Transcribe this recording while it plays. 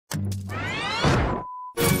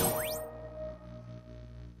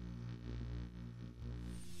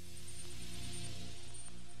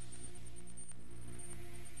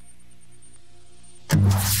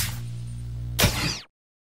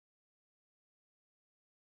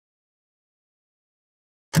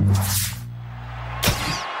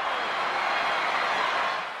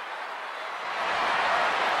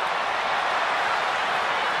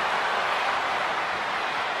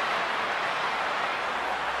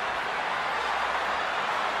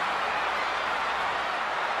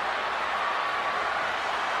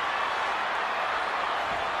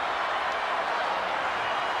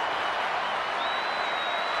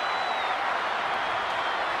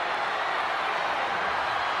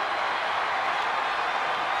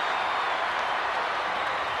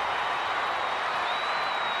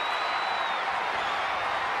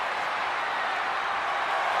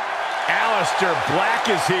Aleister Black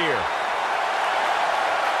is here.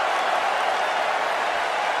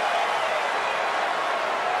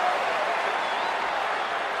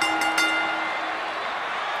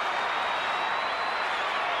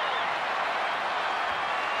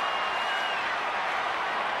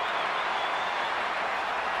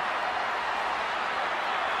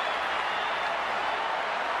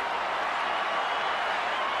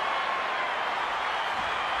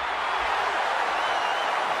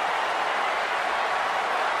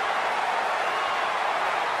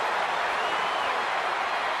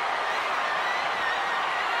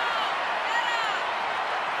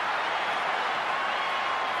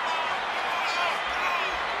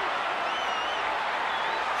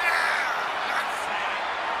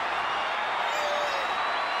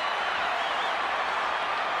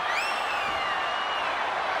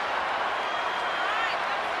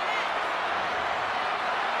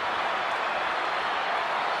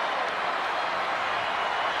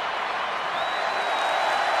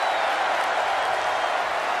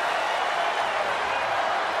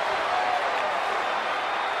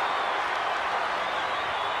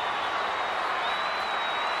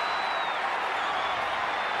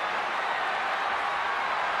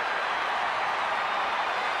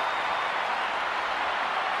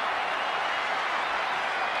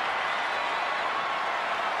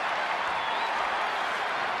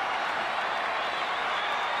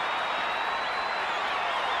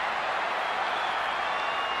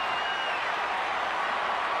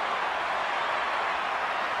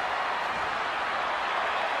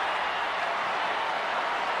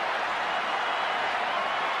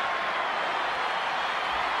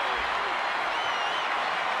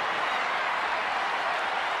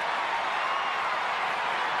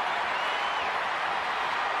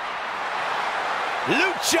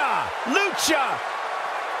 Lucha! Lucha!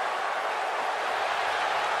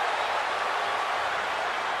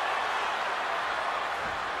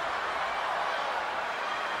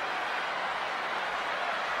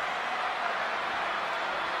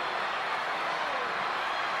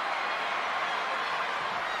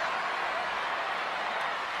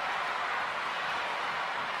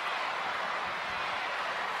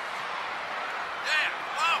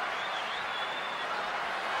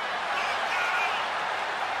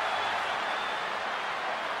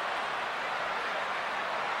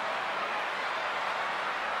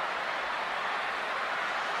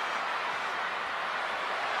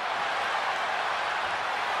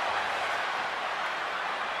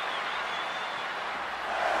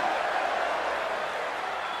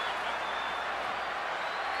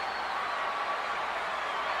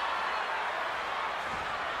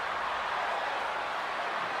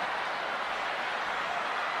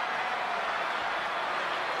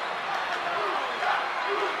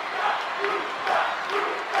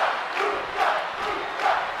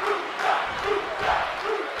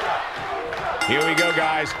 Here we go,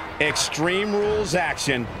 guys. Extreme Rules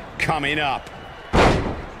action coming up.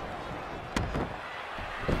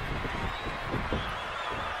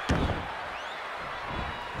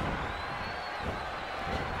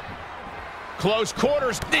 Close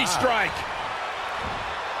quarters, knee strike.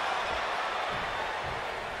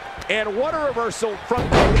 And what a reversal from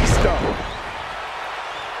Kalisto.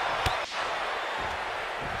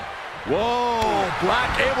 Whoa,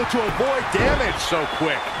 Black able to avoid damage so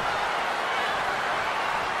quick.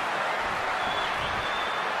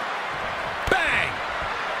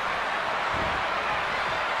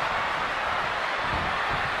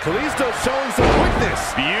 Kalisto showing some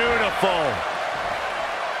quickness. Beautiful.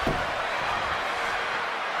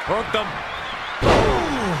 Hooked him.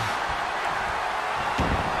 Ooh.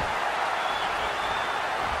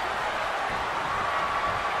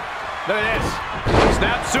 Look at this.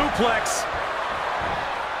 Snap suplex.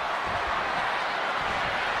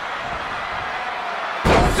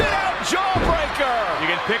 Sit out jawbreaker. You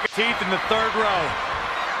can pick teeth in the third row.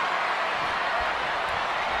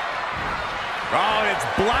 Oh, it's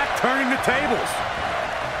Black turning the tables.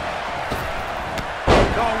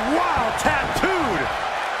 Oh, wow, tattooed.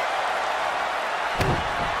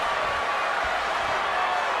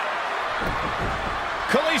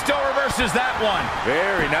 misses that one.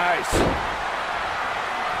 Very nice.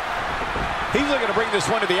 He's looking to bring this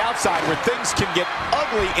one to the outside where things can get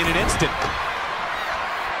ugly in an instant.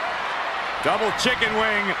 Double chicken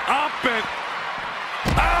wing up and...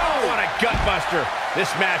 Oh, what a gutbuster.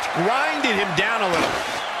 This match grinded him down a little.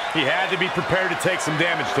 He had to be prepared to take some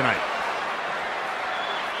damage tonight.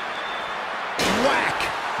 Whack!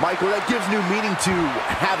 Michael, that gives new meaning to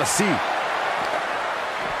have a seat.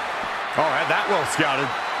 Oh, had that well scouted.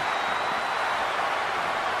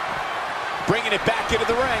 Bringing it back into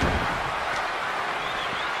the ring.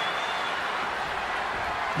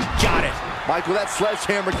 Got it. Michael, that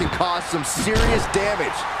sledgehammer can cause some serious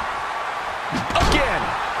damage. Again.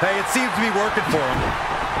 Hey, it seems to be working for him.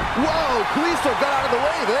 Whoa, Kalisto got out of the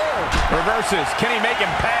way there. Reverses. Can he make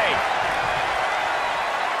him pay?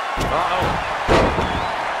 Uh-oh.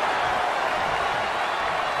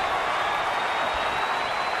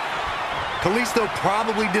 Kalisto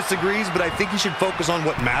probably disagrees, but I think he should focus on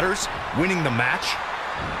what matters, winning the match.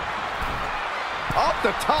 Up the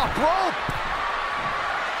top rope.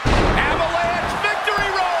 Avalanche victory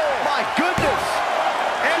roll. My goodness.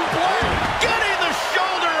 And Black getting the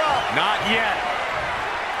shoulder up. Not yet.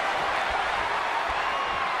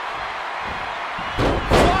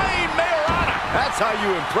 Flying Majorana. That's how you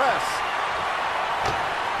impress.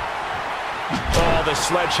 Oh, the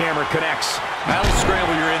sledgehammer connects. That'll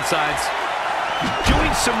scramble your insides. Doing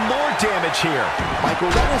some more damage here. Michael,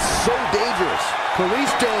 that is so dangerous.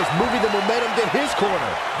 Kalisto is moving the momentum to his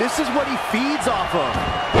corner. This is what he feeds off of.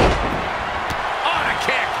 On a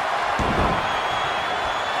kick.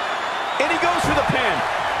 And he goes for the pin.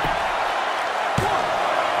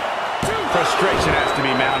 Frustration has to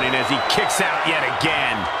be mounting as he kicks out yet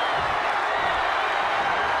again.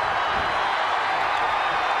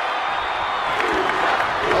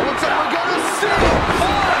 Oh, looks like we're gonna see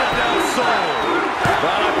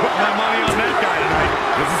Well, I put my money on that guy tonight.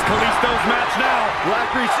 This is Kalisto's match now. Black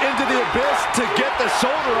reached into the abyss to get the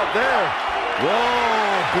shoulder up there.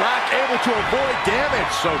 Whoa, Black able to avoid damage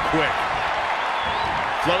so quick.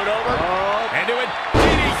 Float over and do a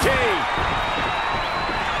DDT.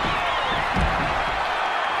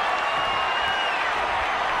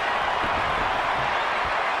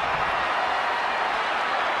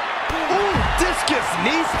 Ooh, discus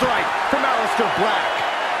knee strike from Aleister Black.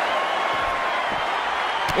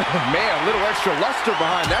 Man, a little extra luster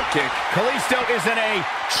behind that kick. Kalisto is in a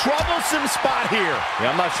troublesome spot here. Yeah,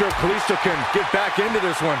 I'm not sure if Kalisto can get back into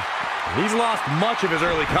this one. He's lost much of his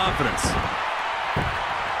early confidence.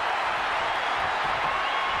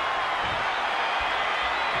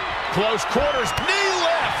 Close quarters, knee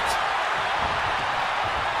lift.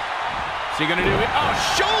 Is he gonna do it? Oh,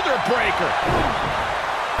 shoulder breaker.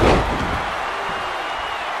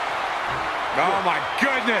 Oh my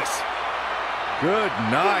goodness. Good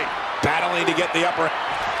night. Battling to get the upper.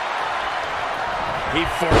 He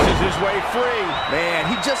forces his way free. Man,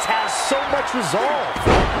 he just has so much resolve.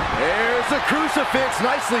 There's the crucifix.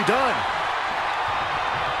 Nicely done.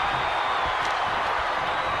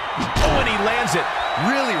 Oh, and he lands it.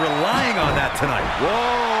 Really relying on that tonight.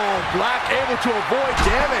 Whoa, Black able to avoid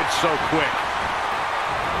damage so quick.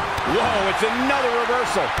 Whoa, it's another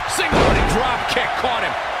reversal. Single drop kick caught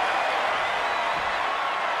him.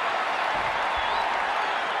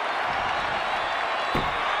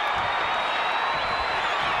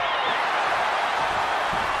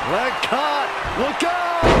 Leg caught. Look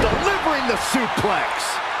out. Delivering the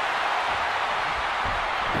suplex.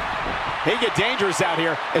 They get dangerous out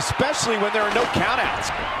here, especially when there are no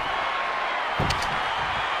countouts.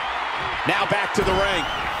 Now back to the ring.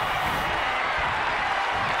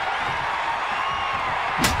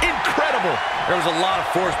 Incredible. There was a lot of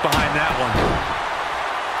force behind that one.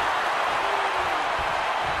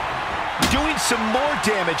 Doing some more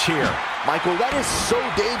damage here. Michael, that is so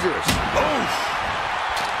dangerous. Oof.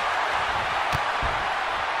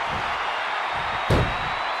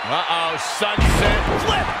 Uh-oh, sunset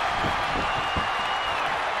flip.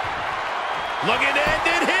 Looking to end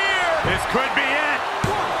it here. This could be it.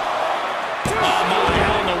 Oh, my,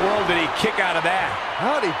 how in the world did he kick out of that?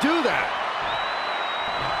 How'd he do that?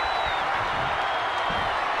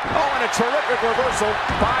 Oh, and a terrific reversal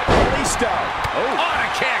by Kalisto. Oh. On a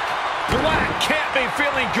kick. Black can't be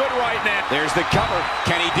feeling good right now. There's the cover.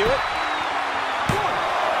 Can he do it?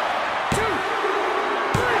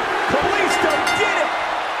 Kalisto did it!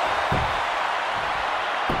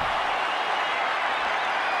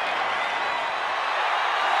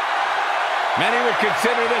 Many would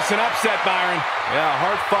consider this an upset, Byron. Yeah,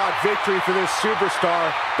 hard-fought victory for this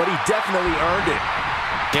superstar, but he definitely earned it.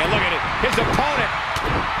 Yeah, look at it. His opponent,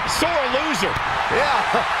 sore loser. Yeah,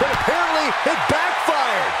 but apparently it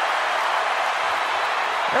backfired.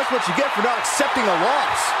 That's what you get for not accepting a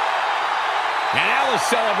loss. And now the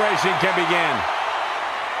celebration can begin.